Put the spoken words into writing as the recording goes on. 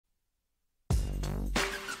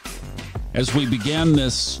As we began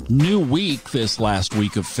this new week, this last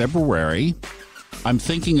week of February, I'm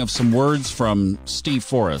thinking of some words from Steve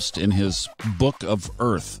Forrest in his Book of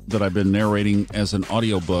Earth that I've been narrating as an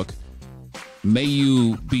audiobook. May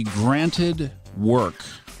you be granted work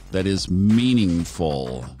that is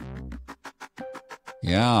meaningful.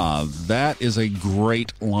 Yeah, that is a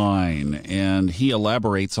great line, and he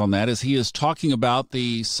elaborates on that as he is talking about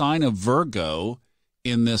the sign of Virgo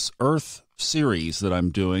in this Earth series that I'm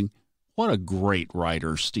doing. What a great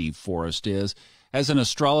writer Steve Forrest is. As an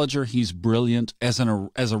astrologer, he's brilliant. As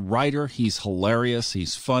a writer, he's hilarious.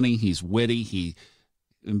 He's funny. He's witty. He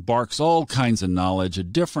embarks all kinds of knowledge, a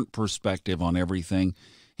different perspective on everything.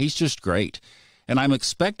 He's just great. And I'm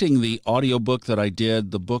expecting the audiobook that I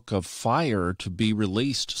did, the Book of Fire, to be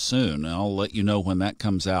released soon. And I'll let you know when that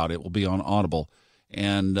comes out. It will be on Audible.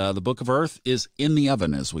 And the Book of Earth is in the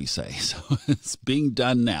oven, as we say. So it's being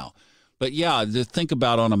done now. But yeah, to think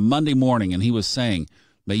about on a Monday morning, and he was saying,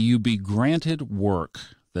 may you be granted work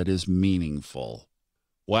that is meaningful.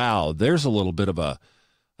 Wow, there's a little bit of a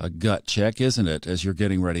gut check, isn't it, as you're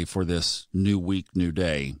getting ready for this new week, new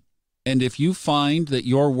day. And if you find that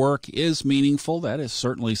your work is meaningful, that is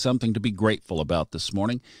certainly something to be grateful about this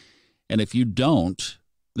morning. And if you don't,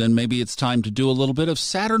 then maybe it's time to do a little bit of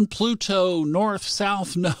Saturn-Pluto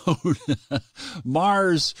north-south node,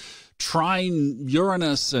 Mars trine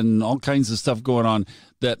Uranus, and all kinds of stuff going on,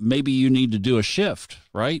 that maybe you need to do a shift,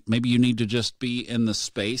 right? Maybe you need to just be in the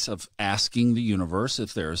space of asking the universe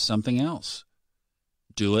if there is something else.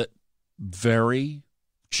 Do it very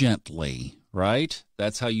gently, right?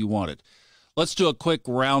 That's how you want it. Let's do a quick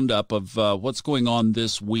roundup of what's going on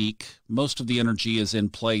this week. Most of the energy is in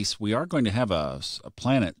place. We are going to have a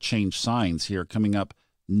planet change signs here coming up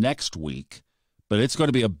next week, but it's going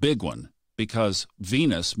to be a big one because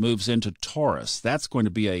Venus moves into Taurus. That's going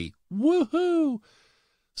to be a woohoo.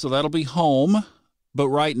 So that'll be home. But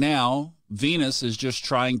right now, Venus is just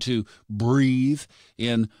trying to breathe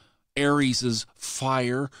in Aries'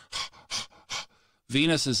 fire.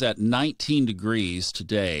 Venus is at 19 degrees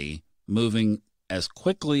today, moving as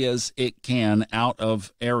quickly as it can out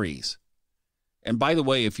of Aries. And by the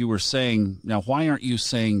way, if you were saying, now why aren't you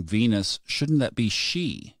saying Venus? Shouldn't that be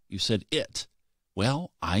she? You said it.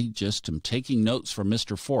 Well, I just am taking notes from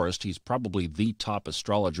Mr. Forrest. He's probably the top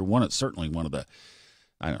astrologer. Certainly one of the,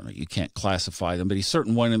 I don't know, you can't classify them, but he's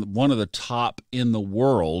certainly one of the top in the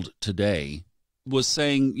world today. Was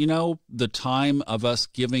saying, the time of us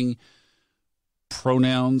giving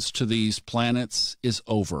pronouns to these planets is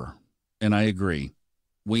over. And I agree.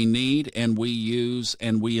 We need and we use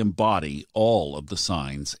and we embody all of the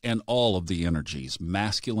signs and all of the energies,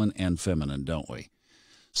 masculine and feminine, don't we?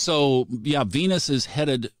 So, yeah, Venus is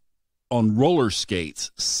headed on roller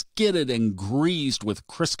skates, skidded and greased with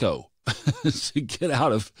Crisco to get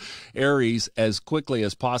out of Aries as quickly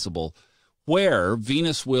as possible, where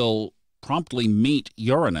Venus will promptly meet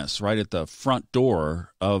Uranus right at the front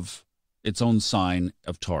door of its own sign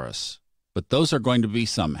of Taurus. But those are going to be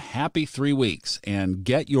some happy 3 weeks, and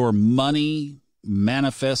get your money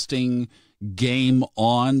manifesting game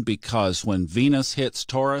on, because when Venus hits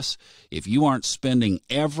Taurus, if you aren't spending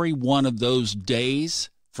every one of those days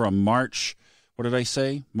from March,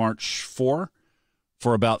 March 4,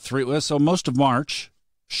 for about 3, so most of March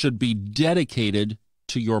should be dedicated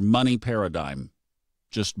to your money paradigm.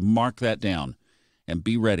 Just mark that down and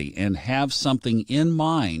be ready and have something in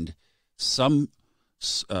mind, some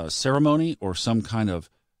ceremony or some kind of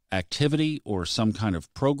activity or some kind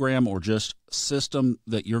of program or just system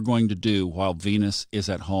that you're going to do while Venus is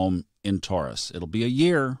at home in Taurus. It'll be a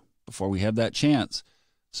year before we have that chance,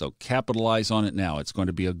 so capitalize on it now. It's going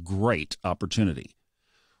to be a great opportunity.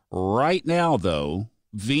 Right now, though,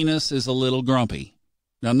 Venus is a little grumpy.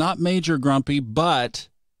 Now, not major grumpy, but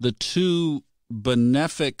the two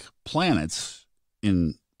benefic planets,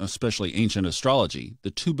 in especially ancient astrology,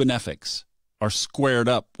 the two benefics are squared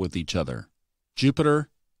up with each other. Jupiter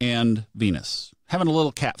and Venus having a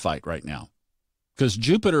little cat fight right now, because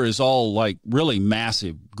Jupiter is all like really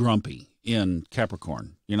massive grumpy in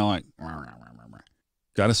Capricorn. Like,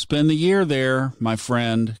 got to spend the year there, my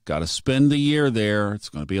friend. Got to spend the year there. It's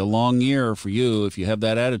going to be a long year for you if you have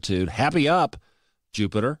that attitude. Happy up,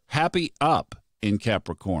 Jupiter. Happy up in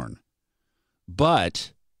Capricorn.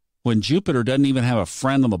 But when Jupiter doesn't even have a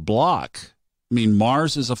friend on the block,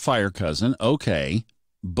 Mars is a fire cousin, okay,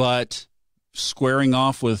 but squaring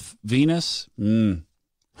off with Venus,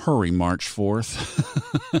 hurry, March 4th.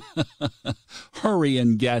 Hurry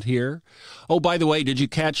and get here. Oh, by the way, did you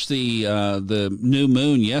catch the new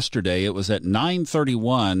moon yesterday? It was at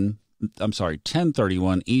 10:31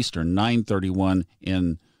 Eastern, 9:31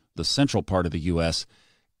 in the central part of the U.S.,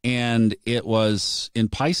 and it was in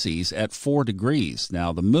Pisces at 4 degrees.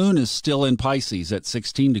 Now, the moon is still in Pisces at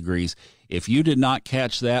 16 degrees. If you did not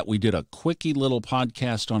catch that, we did a quickie little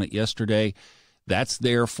podcast on it yesterday. That's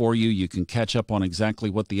there for you. You can catch up on exactly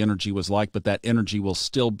what the energy was like, but that energy will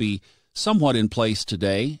still be somewhat in place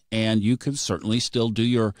today, and you can certainly still do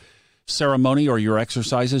your ceremony or your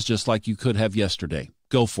exercises just like you could have yesterday.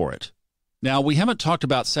 Go for it. Now, we haven't talked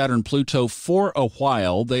about Saturn-Pluto for a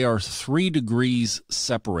while. They are 3 degrees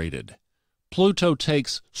separated. Pluto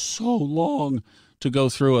takes so long to go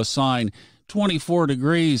through a sign. 24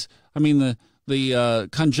 degrees. I mean, the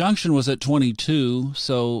conjunction was at 22,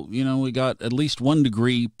 so, we got at least 1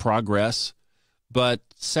 degree progress. But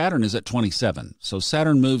Saturn is at 27. So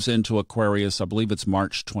Saturn moves into Aquarius, I believe it's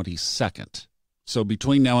March 22nd. So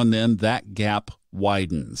between now and then, that gap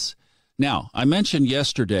widens. Now, I mentioned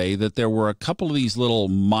yesterday that there were a couple of these little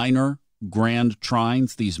minor grand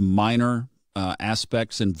trines, these minor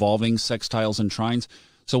aspects involving sextiles and trines.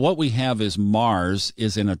 So what we have is Mars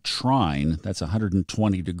is in a trine, that's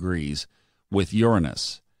 120 degrees, with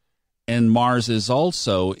Uranus. And Mars is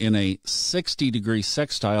also in a 60-degree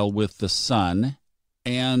sextile with the Sun,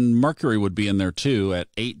 and Mercury would be in there too at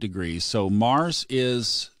 8 degrees. So Mars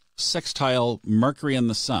is sextile Mercury and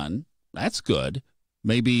the Sun. That's good.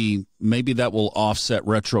 Maybe that will offset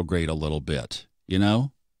retrograde a little bit,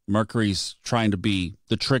 Mercury's trying to be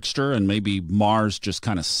the trickster, and maybe Mars just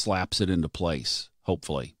kind of slaps it into place,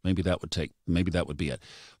 hopefully. Maybe that would be it.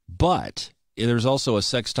 But there's also a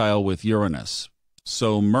sextile with Uranus.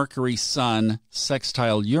 So Mercury, Sun,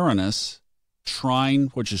 sextile Uranus, trine,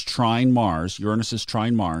 which is trine Mars. Uranus is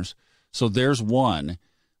trine Mars. So there's one.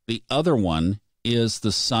 The other one is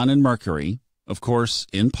the Sun and Mercury, of course,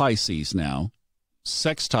 in Pisces now,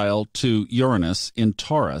 sextile to Uranus in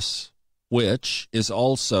Taurus, which is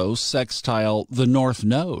also sextile the North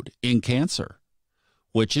Node in Cancer,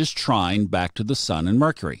 which is trine back to the Sun and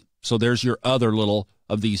Mercury. So there's your other little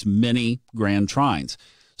of these mini grand trines.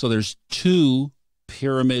 So there's 2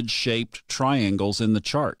 pyramid-shaped triangles in the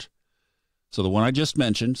chart. So the one I just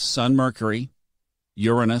mentioned, Sun, Mercury,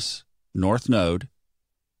 Uranus, North Node.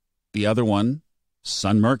 The other one,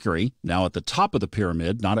 Sun, Mercury, now at the top of the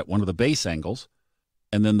pyramid, not at one of the base angles.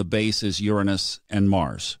 And then the base is Uranus and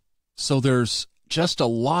Mars. So there's just a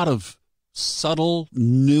lot of subtle,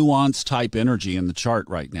 nuance type energy in the chart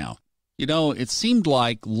right now. It seemed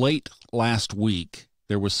like late last week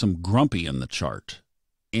there was some grumpy in the chart.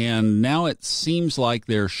 And now it seems like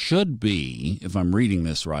there should be, if I'm reading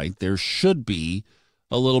this right, there should be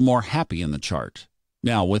a little more happy in the chart.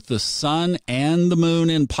 Now, with the Sun and the Moon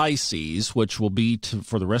in Pisces, which will be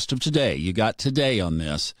for the rest of today, you got today on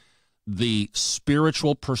this, the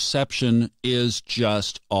spiritual perception is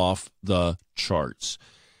just off the charts.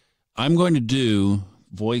 I'm going to do,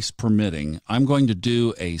 voice permitting, I'm going to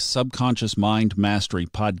do a subconscious mind mastery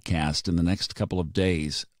podcast in the next couple of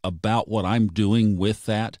days about what I'm doing with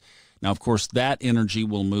that. Now, of course, that energy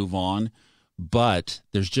will move on, but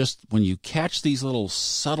there's just, when you catch these little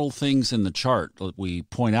subtle things in the chart that we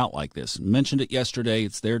point out like this, mentioned it yesterday,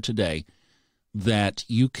 it's there today, that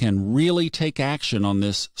you can really take action on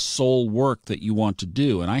this soul work that you want to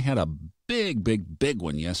do. And I had a big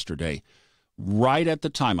one yesterday. Right at the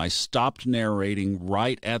time, I stopped narrating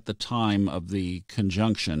right at the time of the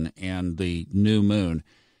conjunction and the new moon,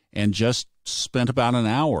 and just spent about an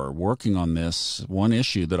hour working on this one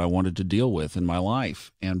issue that I wanted to deal with in my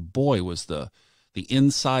life. And boy, was the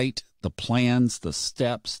insight, the plans, the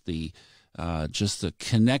steps, just the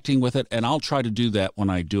connecting with it. And I'll try to do that when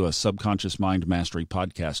I do a subconscious mind mastery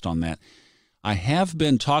podcast on that. I have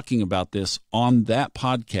been talking about this on that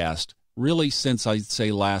podcast really since, I'd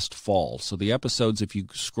say, last fall. So the episodes, if you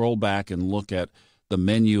scroll back and look at the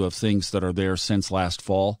menu of things that are there since last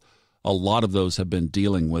fall, a lot of those have been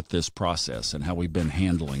dealing with this process and how we've been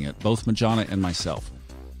handling it, both Majana and myself.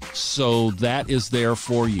 So that is there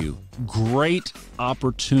for you. Great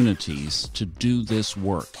opportunities to do this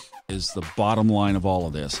work is the bottom line of all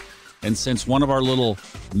of this. And since one of our little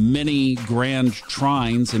mini grand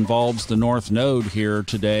trines involves the North Node here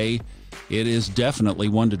today, it is definitely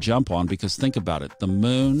one to jump on, because think about it. The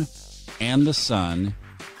moon and the sun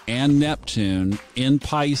and Neptune in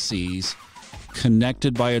Pisces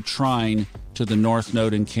connected by a trine to the North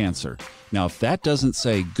Node in Cancer. Now, if that doesn't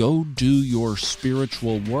say go do your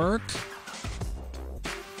spiritual work,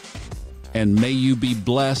 and may you be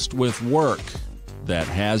blessed with work that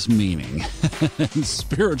has meaning. And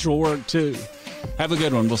spiritual work too. Have a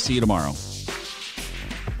good one. We'll see you tomorrow.